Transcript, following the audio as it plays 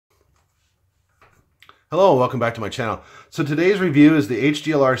Hello and welcome back to my channel. So today's review is the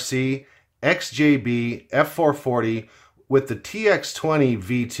HGLRC XJB F440 with the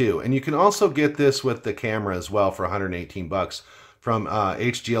TX20v2, and you can also get this with the camera as well for 118 bucks from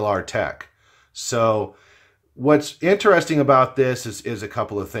HGLR Tech. So what's interesting about this is a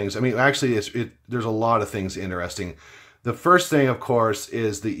couple of things. I mean, actually, there's a lot of things interesting. The first thing, of course,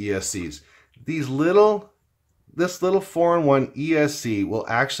 is the ESCs. This little 4-in-1 ESC will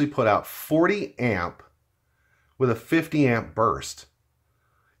actually put out 40 amp with a 50 amp burst.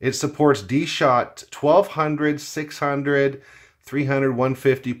 It supports Dshot 1200, 600, 300,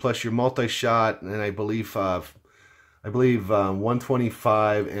 150 plus your multi-shot, and I believe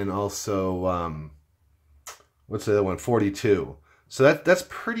 125, and also what's the other one, 42. So that's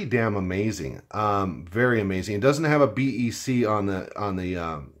pretty damn amazing. Very amazing. It doesn't have a BEC on the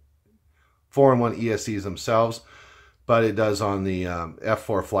 4-in-1 ESCs themselves, but it does on the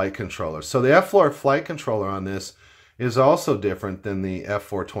F4 flight controller. So the F4 flight controller on this is also different than the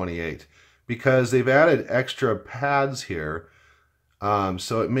F428 because they've added extra pads here.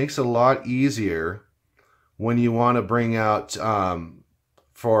 So it makes it a lot easier when you want to bring out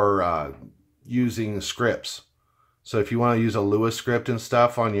for using scripts. So if you want to use a Lewis script and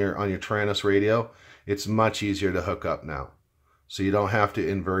stuff on your Taranis radio, it's much easier to hook up now. So you don't have to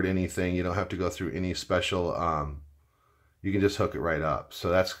invert anything. You don't have to go through any special. You can just hook it right up. So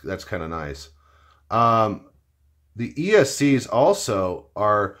that's kind of nice. The ESCs also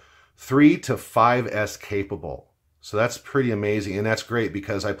are 3 to 5S capable. So that's pretty amazing. And that's great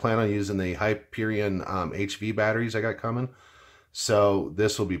because I plan on using the Hyperion HV batteries I got coming. So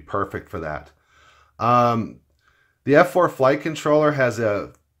this will be perfect for that. The F4 flight controller has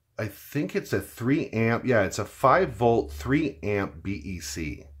I think it's a 3 amp. Yeah, it's a 5 volt, 3 amp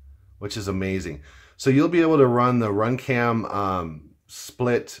BEC, which is amazing. So you'll be able to run the RunCam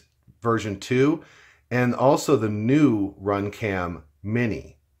Split version 2 and also the new RunCam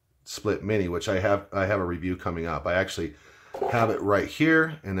Mini, Split Mini, which I have a review coming up. I actually have it right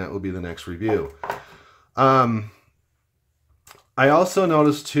here, and that will be the next review. I also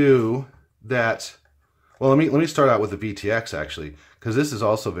noticed too that, well, let me start out with the VTX actually, because this is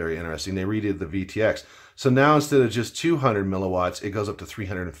also very interesting. They redid the VTX. So now instead of just 200 milliwatts, it goes up to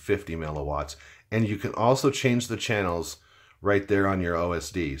 350 milliwatts. And you can also change the channels right there on your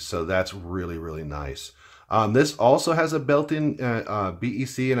OSD. So that's really, really nice. This also has a built-in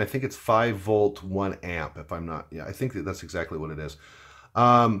BEC, and I think it's 5 volt, 1 amp, if I'm not, yeah, I think that's exactly what it is.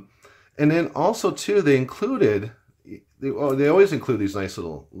 And then also too, they included, they always include these nice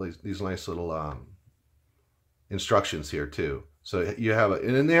little instructions here too. So you have it,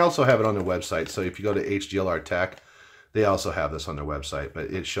 and then they also have it on their website. So if you go to HGLR Tech, they also have this on their website,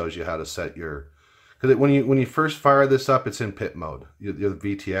 but it shows you how to set your, because when you first fire this up, it's in pit mode, the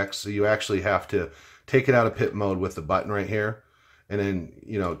VTX. So you actually have to take it out of pit mode with the button right here, and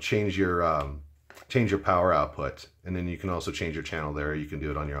then change your power output, and then you can also change your channel there. You can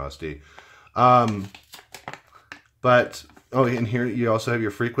do it on your OSD. But and here you also have your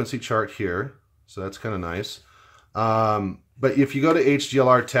frequency chart here, so that's kind of nice. But if you go to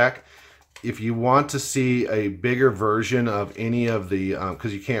HGLR Tech, if you want to see a bigger version of any of the,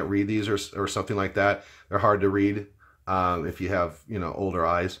 because you can't read these or something like that, they're hard to read if you have older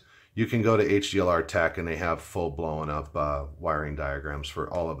eyes, you can go to HGLR Tech and they have full blown up wiring diagrams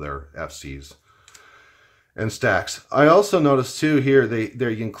for all of their FCs and stacks. I also noticed too here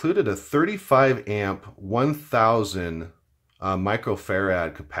they included a 35 amp 1000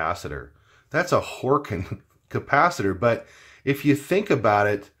 microfarad capacitor. That's a Horkin capacitor, but if you think about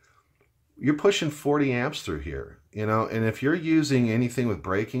it, you're pushing 40 amps through here, and if you're using anything with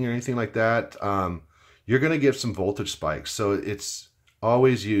braking or anything like that, you're going to get some voltage spikes. So it's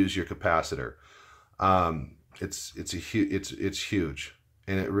always use your capacitor. It's huge,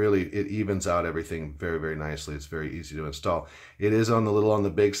 and it evens out everything very, very nicely. It's very easy to install. It is on the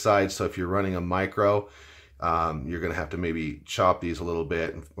big side, so if you're running a micro, you're going to have to maybe chop these a little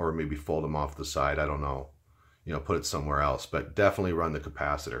bit or maybe fold them off the side. I don't know. Put it somewhere else, but definitely run the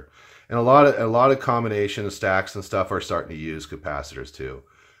capacitor. And a lot of combination stacks and stuff are starting to use capacitors too.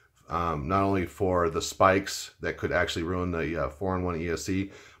 Not only for the spikes that could actually ruin the 4-in-1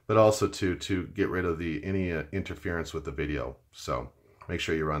 ESC, but also to get rid of any interference with the video. So make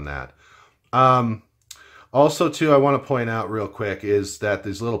sure you run that. Also too, I want to point out real quick is that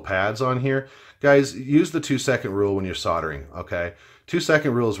these little pads on here, guys, use the 2-second rule when you're soldering. Okay,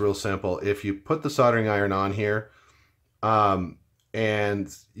 2-second rule is real simple. If you put the soldering iron on here,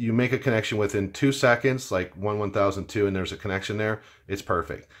 and you make a connection within 2 seconds, like 1/1002, and there's a connection there, it's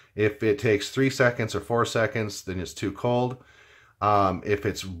perfect. If it takes 3 seconds or 4 seconds, then it's too cold. If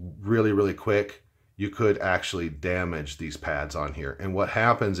it's really, really quick, you could actually damage these pads on here. And what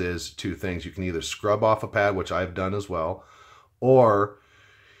happens is two things. You can either scrub off a pad, which I've done as well, or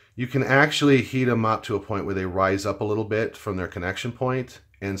you can actually heat them up to a point where they rise up a little bit from their connection point,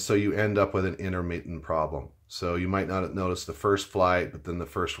 and so you end up with an intermittent problem. So you might not notice the first flight, but then the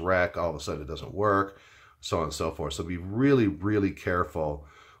first wreck, all of a sudden it doesn't work, so on and so forth. So be really, really careful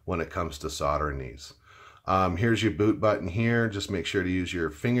when it comes to soldering these. Here's your boot button here. Just make sure to use your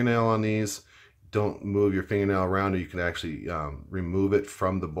fingernail on these. Don't move your fingernail around, or you can actually remove it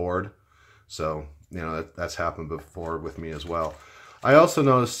from the board. So, you know, that's happened before with me as well. I also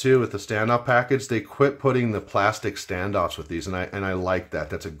noticed too with the standoff package, they quit putting the plastic standoffs with these, and I like that.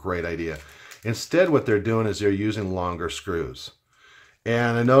 That's a great idea. Instead, what they're doing is they're using longer screws.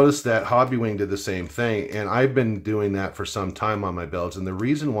 And I noticed that Hobbywing did the same thing, and I've been doing that for some time on my builds. And the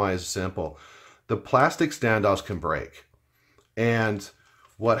reason why is simple. The plastic standoffs can break. And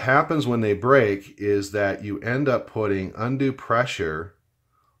what happens when they break is that you end up putting undue pressure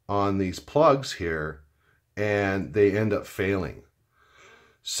on these plugs here, and they end up failing.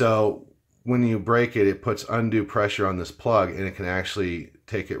 So when you break it, it puts undue pressure on this plug, and it can actually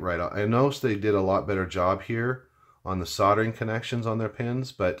take it right off. I noticed they did a lot better job here on the soldering connections on their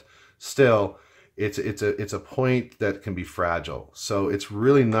pins, but still, it's a point that can be fragile. So it's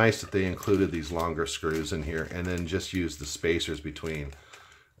really nice that they included these longer screws in here, and then just use the spacers between.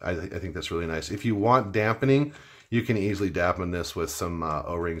 I think that's really nice. If you want dampening, you can easily dampen this with some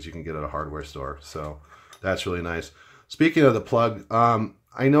O-rings you can get at a hardware store. So that's really nice. Speaking of the plug,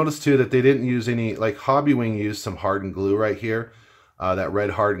 I noticed too that they didn't use any, like Hobbywing used some hardened glue right here. That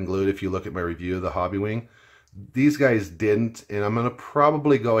red hardened glue, if you look at my review of the Hobbywing. These guys didn't, and I'm going to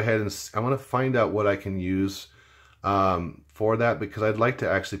probably go ahead and I'm going to find out what I can use for that, because I'd like to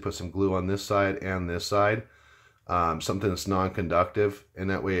actually put some glue on this side and this side. Something that's non-conductive, and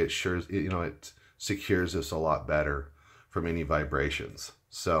that way it it secures this a lot better from any vibrations.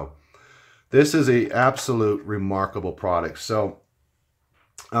 So this is a absolute remarkable product. So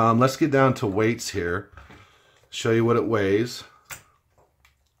let's get down to weights here, show you what it weighs.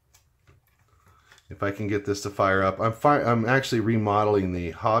 If I can get this to fire up. I'm actually remodeling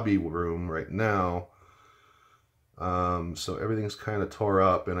the hobby room right now, so everything's kind of tore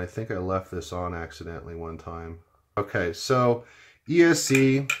up, and I think I left this on accidentally one time. Okay, so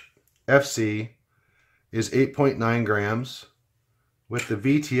ESC FC is 8.9 grams. With the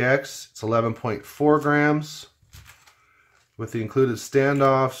VTX, it's 11.4 grams. With the included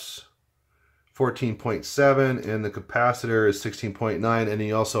standoffs, 14.7, and the capacitor is 16.9, and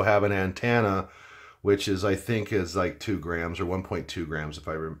you also have an antenna, which is, I think, is like 2 grams or 1.2 grams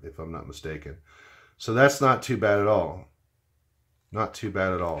if I'm not mistaken. So that's not too bad at all. Not too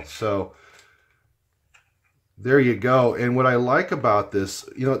bad at all. So there you go. And what I like about this,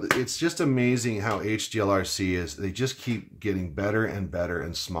 it's just amazing how HGLRC is. They just keep getting better and better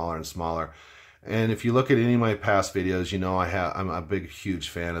and smaller and smaller. And if you look at any of my past videos, I'm a big, huge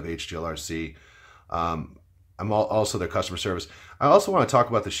fan of HGLRC. I'm also their customer service. I also want to talk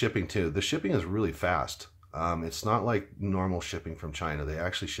about the shipping too. The shipping is really fast. It's not like normal shipping from China. They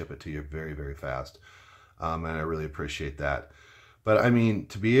actually ship it to you very, very fast. And I really appreciate that. But I mean,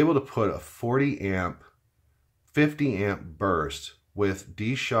 to be able to put a 40 amp, 50 amp burst with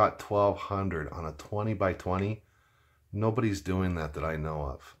Dshot 1200 on a 20x20, nobody's doing that I know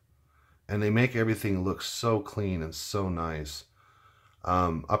of. And they make everything look so clean and so nice.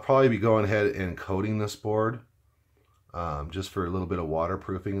 I'll probably be going ahead and coating this board just for a little bit of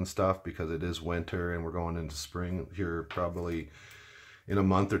waterproofing and stuff, because it is winter and we're going into spring here probably in a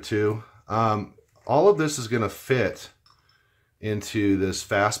month or two. All of this is going to fit into this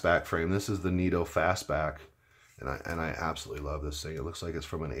fastback frame. This is the Nito fastback, and I absolutely love this thing. It looks like it's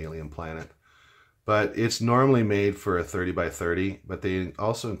from an alien planet. But it's normally made for a 30x30, but they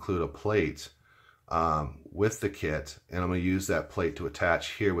also include a plate with the kit, and I'm going to use that plate to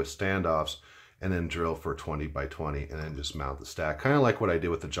attach here with standoffs, and then drill for 20x20, and then just mount the stack, kind of like what I did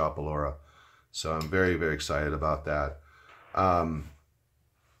with the Dshot. So I'm very, very excited about that.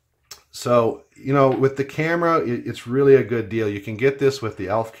 So, with the camera, it's really a good deal. You can get this with the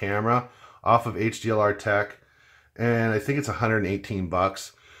ELF camera off of HGLR Tech, and I think it's 118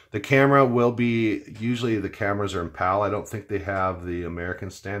 bucks. The camera will be, usually the cameras are in PAL. I don't think they have the American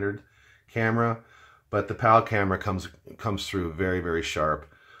standard camera, but the PAL camera comes through very, very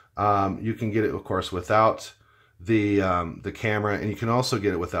sharp. You can get it, of course, without the camera, and you can also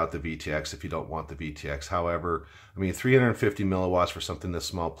get it without the VTX if you don't want the VTX. However, I mean, 350 milliwatts for something this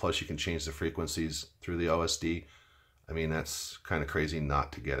small, plus you can change the frequencies through the OSD. I mean, that's kind of crazy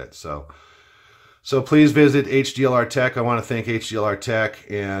not to get it. So please visit HGLR Tech. I want to thank HGLR Tech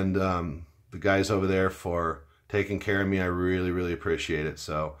and the guys over there for taking care of me. I really, really appreciate it.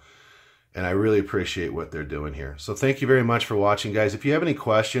 So, and I really appreciate what they're doing here. So thank you very much for watching, guys. If you have any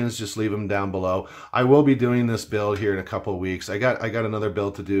questions, just leave them down below. I will be doing this build here in a couple of weeks. I got another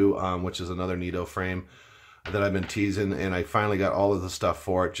build to do, which is another Nito frame that I've been teasing, and I finally got all of the stuff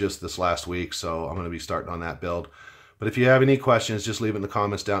for it just this last week. So I'm going to be starting on that build. But if you have any questions, just leave it in the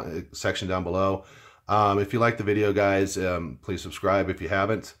comments section down below. If you like the video, guys, please subscribe if you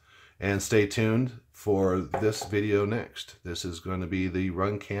haven't, and stay tuned for this video next. This is going to be the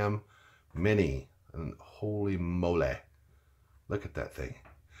Runcam Mini, and holy moly, look at that thing.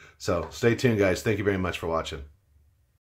 So stay tuned, guys. Thank you very much for watching.